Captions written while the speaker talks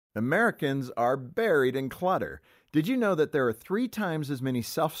Americans are buried in clutter. Did you know that there are 3 times as many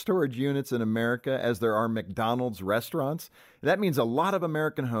self storage units in America as there are McDonald's restaurants? That means a lot of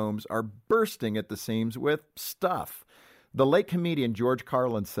American homes are bursting at the seams with stuff. The late comedian George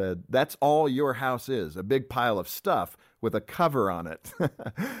Carlin said, "That's all your house is, a big pile of stuff with a cover on it."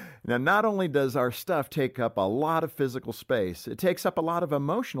 Now, not only does our stuff take up a lot of physical space, it takes up a lot of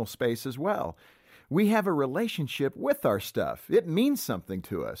emotional space as well. We have a relationship with our stuff. It means something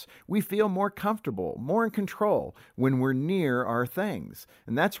to us. We feel more comfortable, more in control when we're near our things.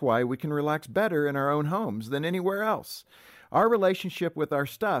 And that's why we can relax better in our own homes than anywhere else. Our relationship with our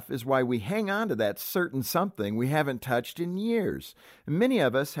stuff is why we hang on to that certain something we haven't touched in years. Many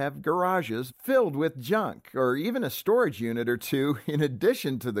of us have garages filled with junk, or even a storage unit or two in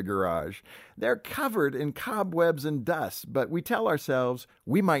addition to the garage. They're covered in cobwebs and dust, but we tell ourselves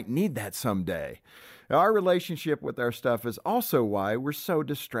we might need that someday. Our relationship with our stuff is also why we're so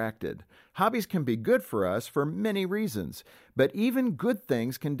distracted. Hobbies can be good for us for many reasons, but even good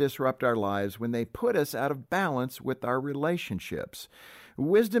things can disrupt our lives when they put us out of balance with our relationships.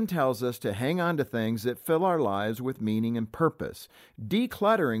 Wisdom tells us to hang on to things that fill our lives with meaning and purpose.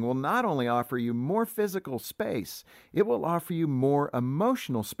 Decluttering will not only offer you more physical space, it will offer you more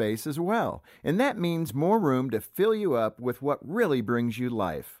emotional space as well. And that means more room to fill you up with what really brings you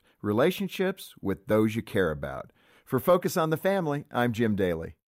life. Relationships with those you care about. For Focus on the Family, I'm Jim Daly.